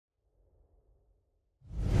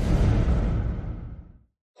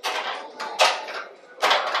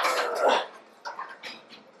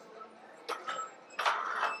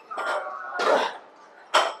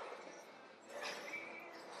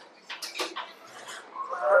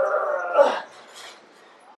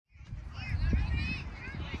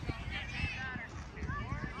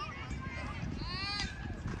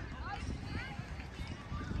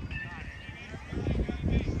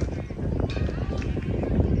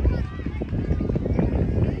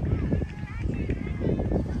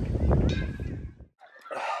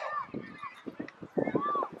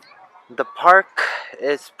park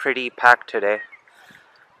is pretty packed today.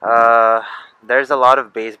 Uh, there's a lot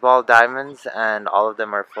of baseball diamonds and all of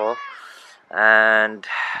them are full. And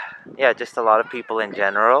yeah, just a lot of people in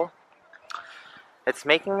general. It's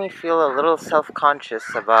making me feel a little self-conscious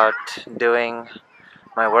about doing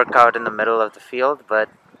my workout in the middle of the field, but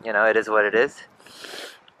you know, it is what it is.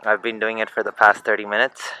 I've been doing it for the past 30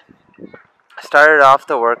 minutes. I started off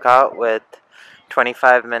the workout with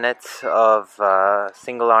 25 minutes of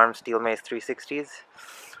single arm steel mace 360s.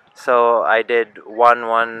 So I did one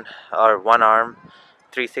arm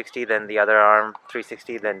 360, then the other arm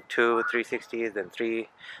 360, then two 360s, then three,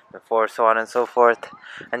 then four, so on and so forth,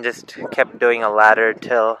 and just kept doing a ladder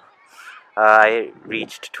till I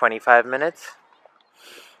reached 25 minutes.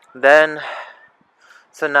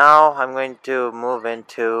 So now I'm going to move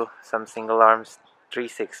into some single arms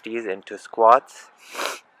 360s into squats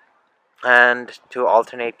and to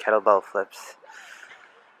alternate kettlebell flips.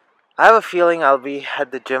 I have a feeling I'll be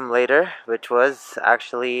at the gym later, which was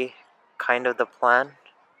actually kind of the plan.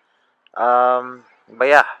 But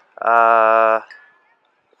yeah,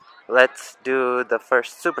 let's do the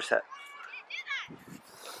first superset.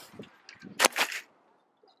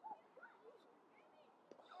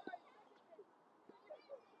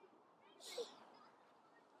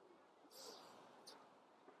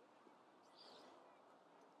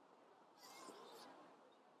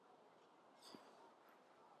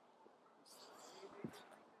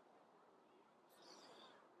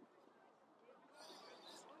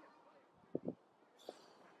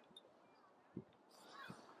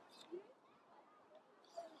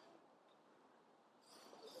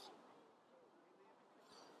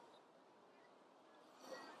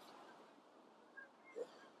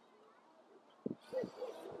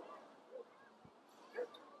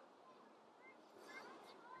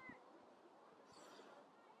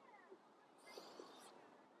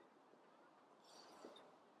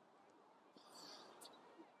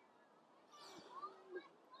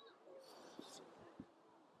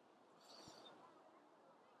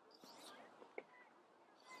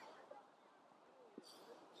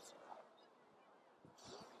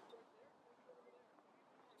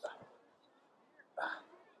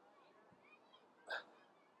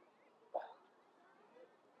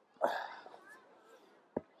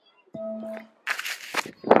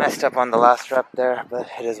 Messed up on the last rep there, but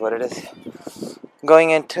it is what it is. Going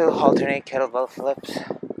into alternate kettlebell flips.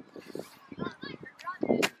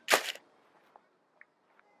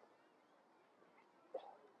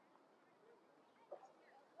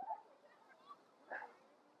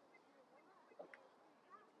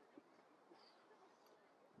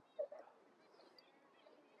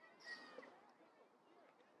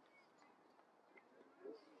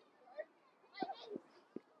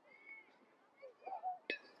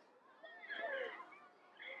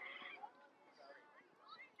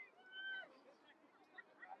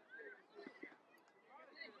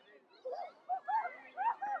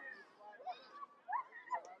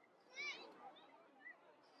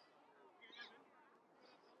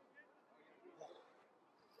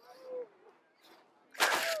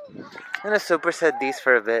 I'm gonna superset these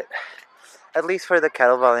for a bit, at least for the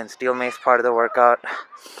kettlebell and steel mace part of the workout.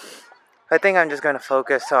 I think I'm just gonna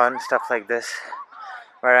focus on stuff like this,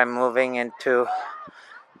 where I'm moving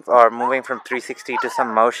from 360 to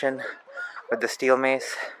some motion with the steel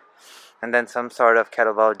mace, and then some sort of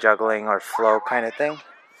kettlebell juggling or flow kind of thing.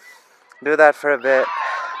 Do that for a bit,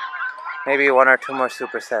 maybe one or two more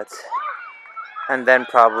supersets, and then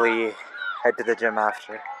probably head to the gym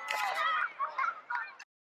after.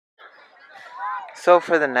 So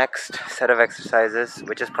for the next set of exercises,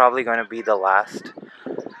 which is probably going to be the last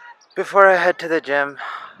before I head to the gym,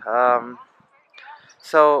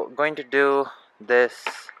 so going to do this.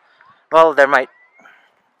 Well, there might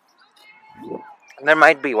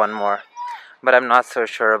be one more, but I'm not so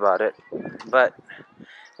sure about it. But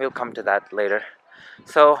we'll come to that later.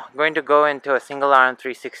 So going to go into a single arm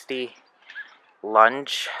 360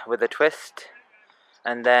 lunge with a twist,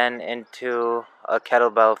 and then into a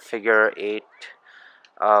kettlebell figure 8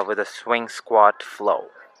 with a swing squat flow.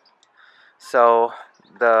 So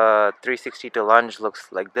the 360 to lunge looks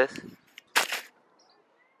like this.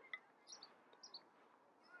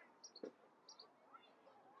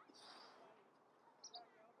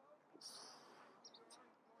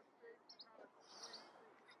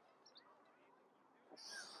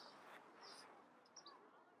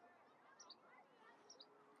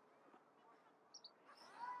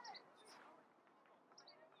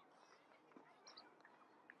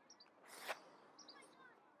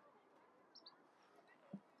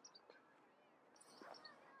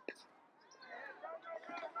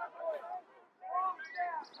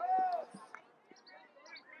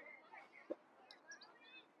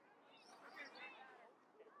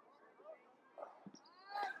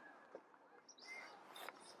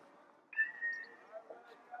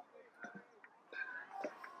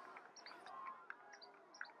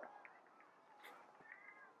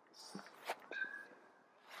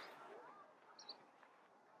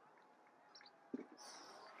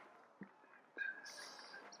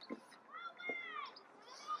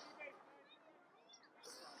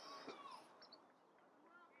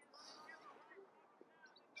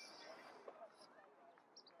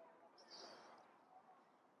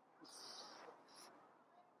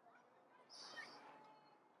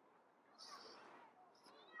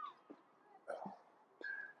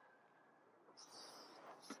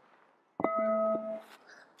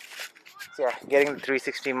 So yeah, getting the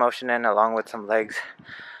 360 motion in along with some legs.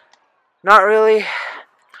 Not really.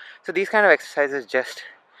 So these kind of exercises just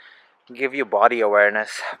give you body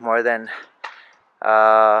awareness more than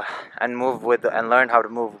and learn how to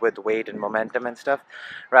move with weight and momentum and stuff,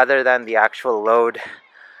 rather than the actual load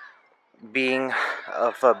being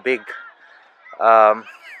of a big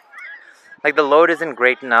like the load isn't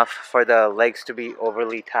great enough for the legs to be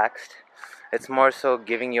overly taxed. It's more so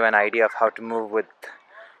giving you an idea of how to move with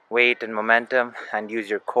weight and momentum and use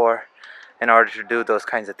your core in order to do those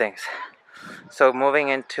kinds of things. So moving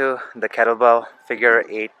into the kettlebell figure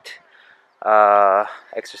 8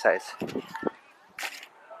 exercise.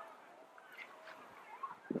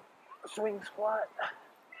 Swing squat,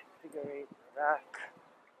 figure 8 rack,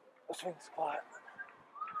 swing squat,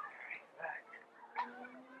 rack,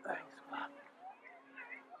 swing squat.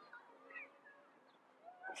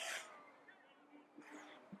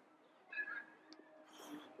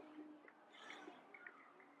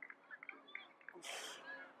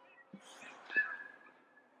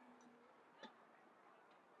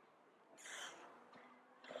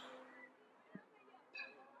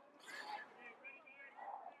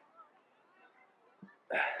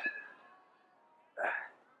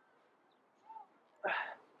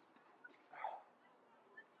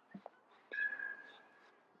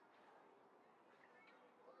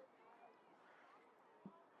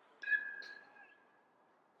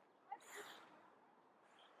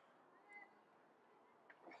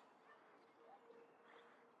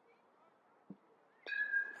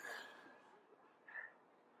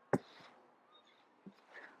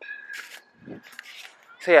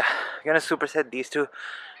 So yeah, I'm gonna superset these two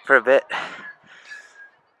for a bit.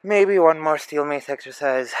 Maybe one more steel mace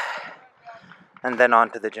exercise, and then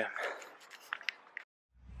on to the gym.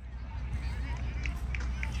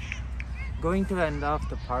 Going to end off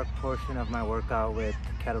the park portion of my workout with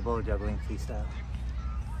kettlebell juggling freestyle.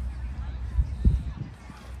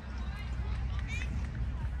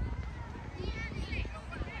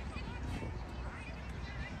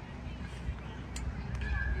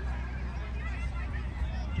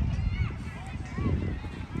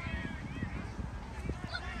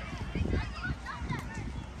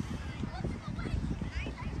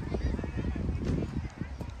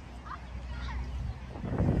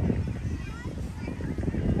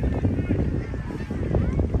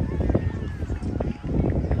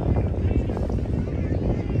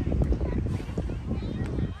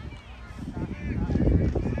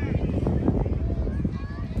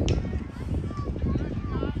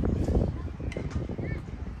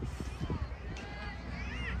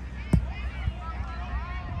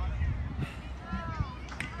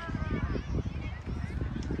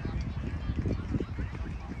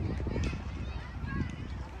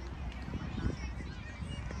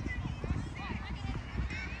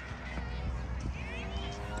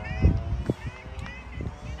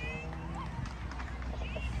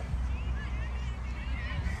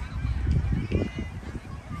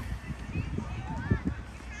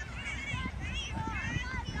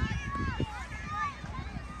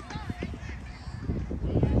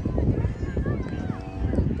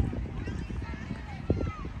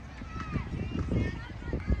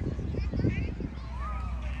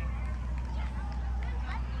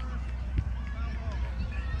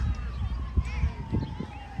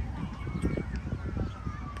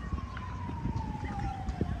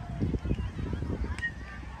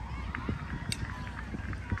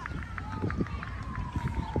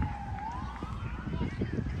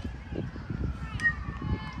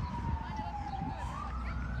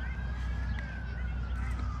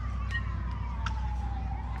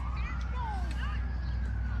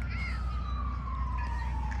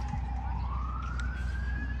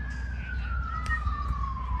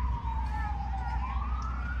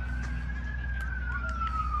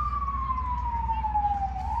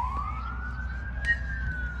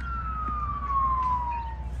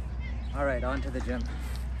 Alright, on to the gym.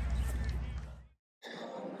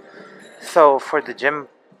 So for the gym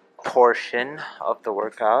portion of the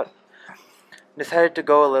workout, decided to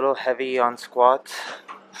go a little heavy on squats.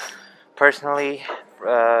 Personally,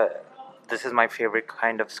 this is my favorite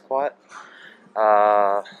kind of squat.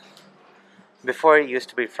 Before it used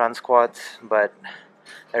to be front squats, but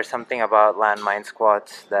there's something about landmine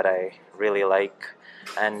squats that I really like,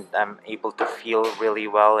 and I'm able to feel really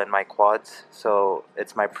well in my quads, so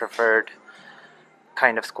it's my preferred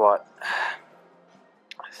kind of squat.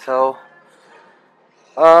 So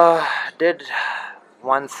did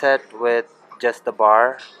one set with just the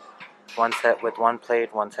bar, one set with one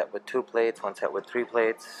plate, one set with two plates, one set with three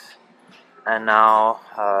plates, and now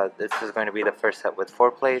this is going to be the first set with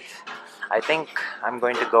 4 plates. I think I'm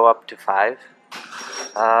going to go up to 5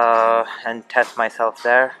 and test myself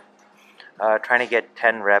there. Trying to get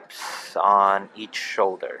 10 reps on each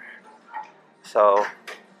shoulder. So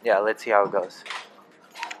yeah, let's see how it goes.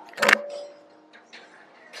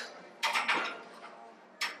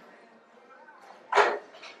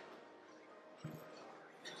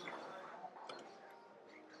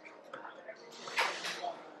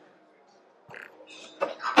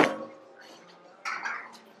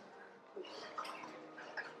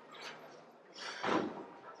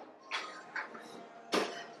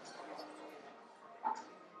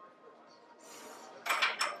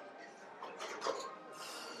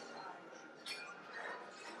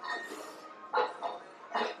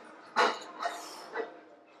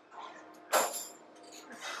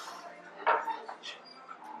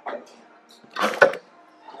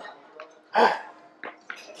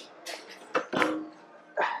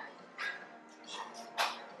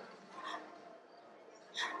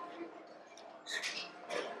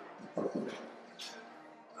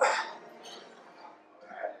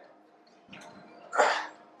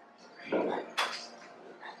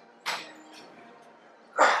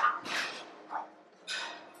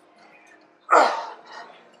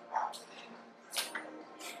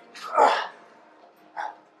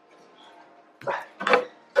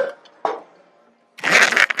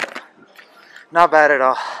 Not bad at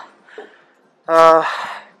all.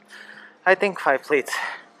 I think 5 plates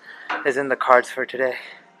is in the cards for today.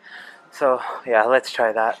 So yeah, let's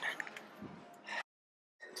try that.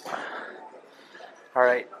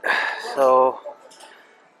 Alright, so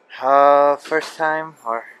first time,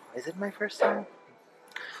 or is it my first time?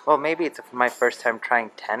 Well, maybe it's my first time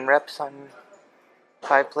trying 10 reps on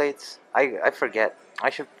 5 plates. I forget. I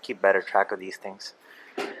should keep better track of these things.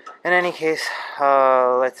 In any case,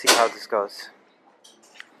 let's see how this goes.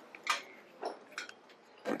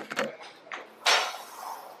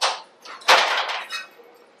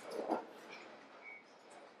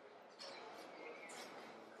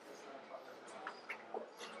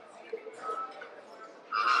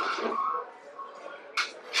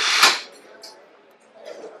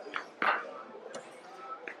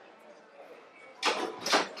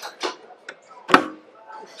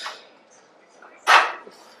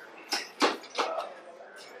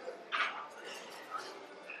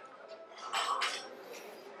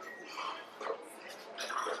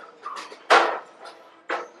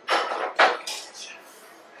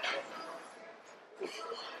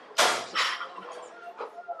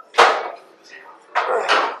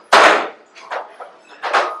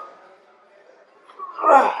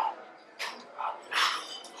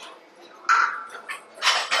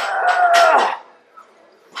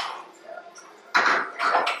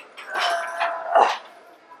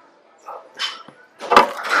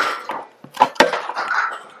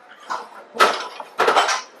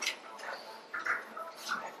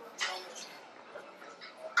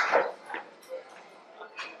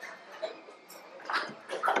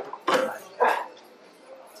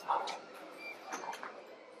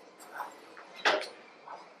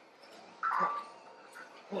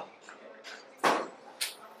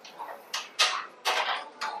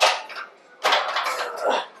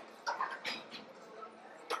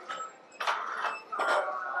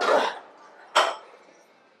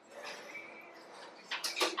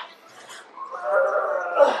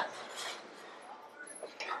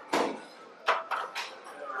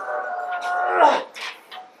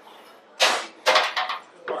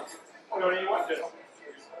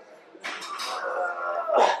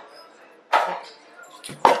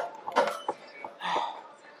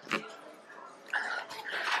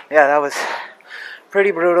 Yeah, that was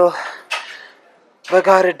pretty brutal, but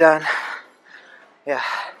got it done. Yeah,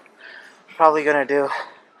 probably gonna do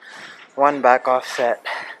one back off set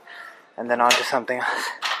and then on to something else.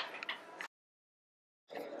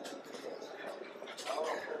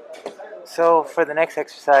 So for the next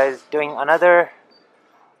exercise, doing another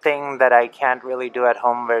thing that I can't really do at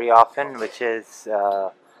home very often, which is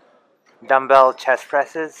dumbbell chest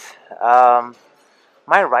presses.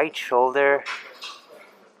 My right shoulder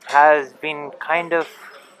has been kind of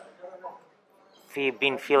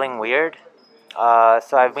been feeling weird, so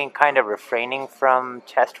I've been kind of refraining from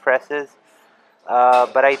chest presses.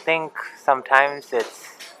 But I think sometimes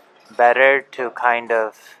it's better to kind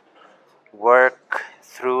of work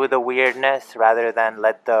through the weirdness rather than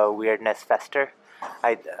let the weirdness fester.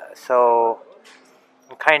 So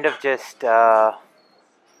I'm kind of just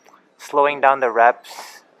slowing down the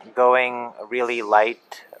reps, going really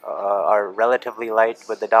light or relatively light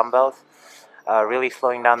with the dumbbells, really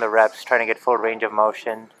slowing down the reps, trying to get full range of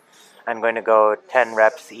motion. I'm going to go 10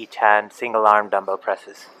 reps each hand, single arm dumbbell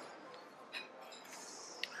presses.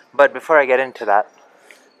 But before I get into that,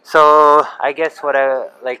 so I guess what I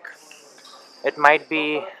like, it might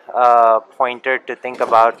be a pointer to think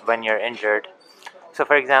about when you're injured. So,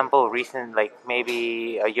 for example, like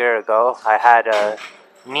maybe a year ago, I had a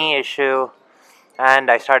knee issue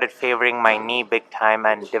and I started favoring my knee big time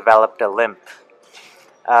and developed a limp.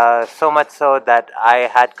 So much so that I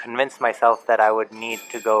had convinced myself that I would need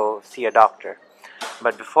to go see a doctor.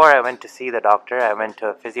 But before I went to see the doctor, I went to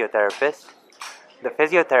a physiotherapist. The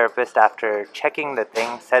physiotherapist, after checking the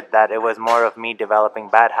thing, said that it was more of me developing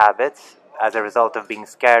bad habits as a result of being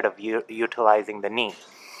scared of utilizing the knee.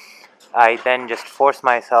 I then just forced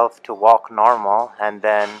myself to walk normal and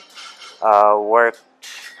then worked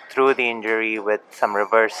through the injury with some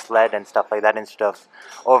reverse sled and stuff like that instead of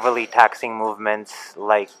overly taxing movements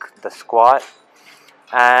like the squat.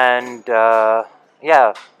 And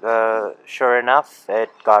sure enough,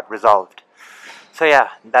 it got resolved. So yeah,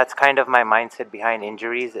 that's kind of my mindset behind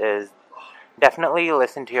injuries is definitely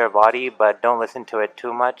listen to your body, but don't listen to it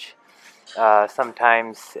too much.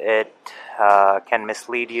 Sometimes it can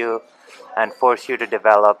mislead you and force you to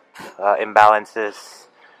develop imbalances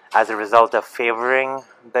as a result of favoring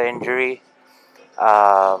the injury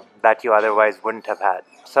that you otherwise wouldn't have had.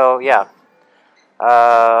 So yeah,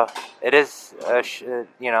 it is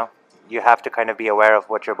you have to kind of be aware of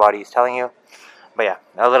what your body is telling you. But yeah,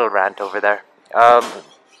 a little rant over there.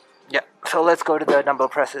 Yeah, so let's go to the dumbbell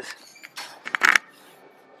presses.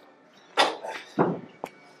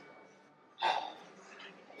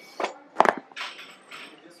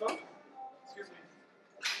 This one? Excuse me.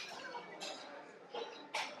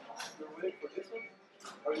 You're waiting for this one?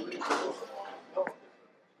 Are you waiting for this one? No.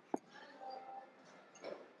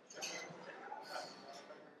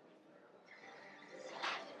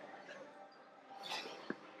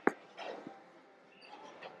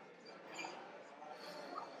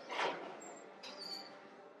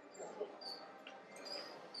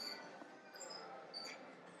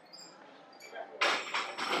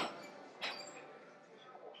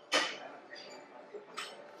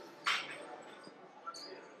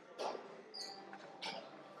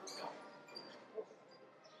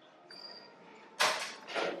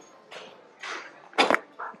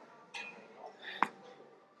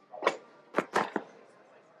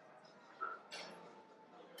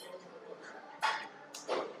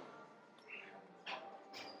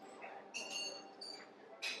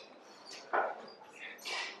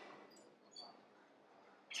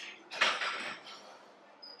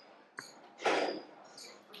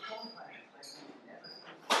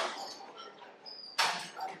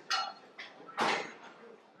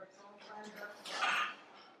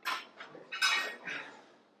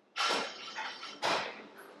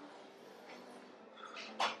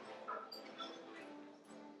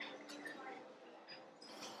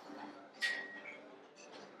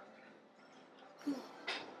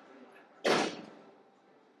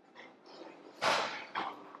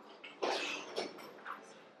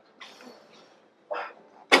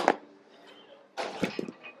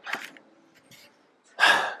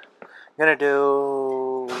 I'm gonna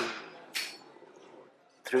do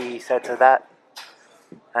 3 sets of that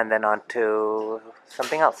and then on to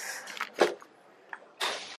something else.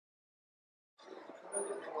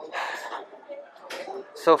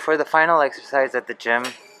 So for the final exercise at the gym,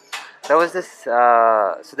 there was this.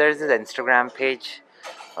 So there's this Instagram page,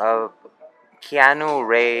 Keanu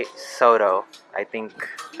Ray Soto. I think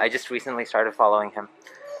I just recently started following him.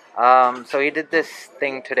 So he did this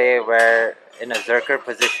thing today where in a Zercher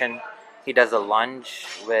position, he does a lunge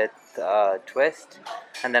with twist,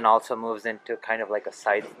 and then also moves into kind of like a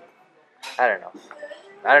side. I don't know.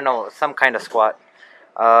 I don't know, some kind of squat.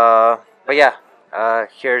 But yeah,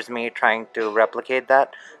 here's me trying to replicate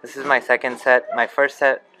that. This is my second set. My first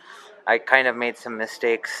set, I kind of made some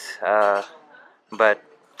mistakes, but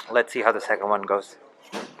let's see how the second one goes.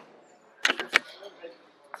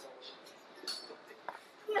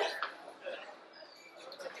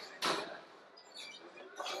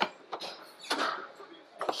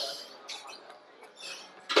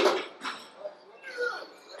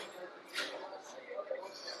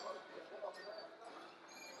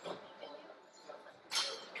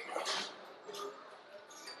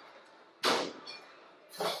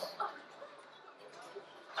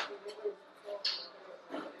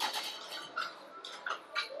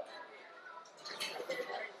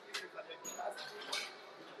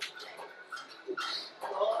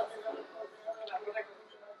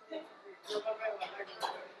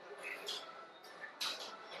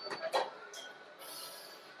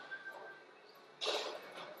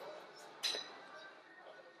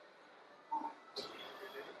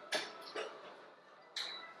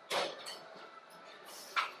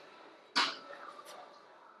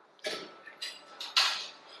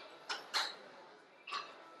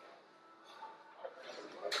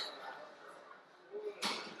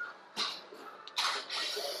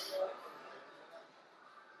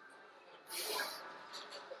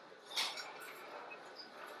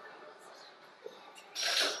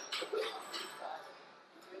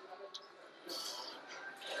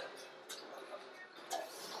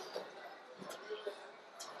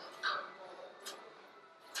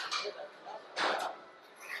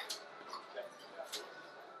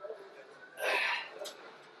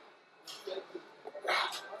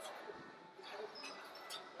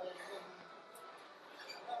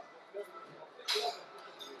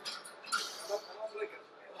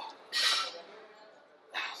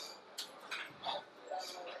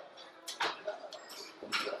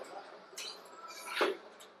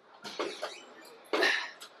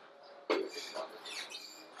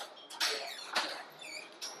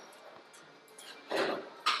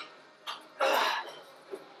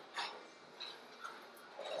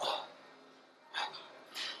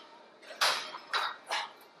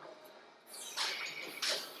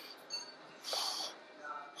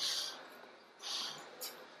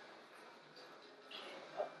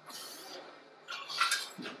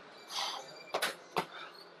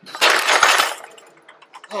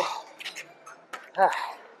 Yeah,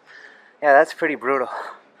 that's pretty brutal.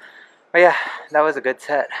 But yeah, that was a good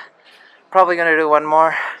set. Probably gonna do one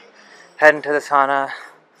more. Head into the sauna.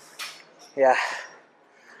 Yeah,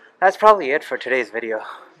 that's probably it for today's video.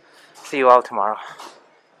 See you all tomorrow.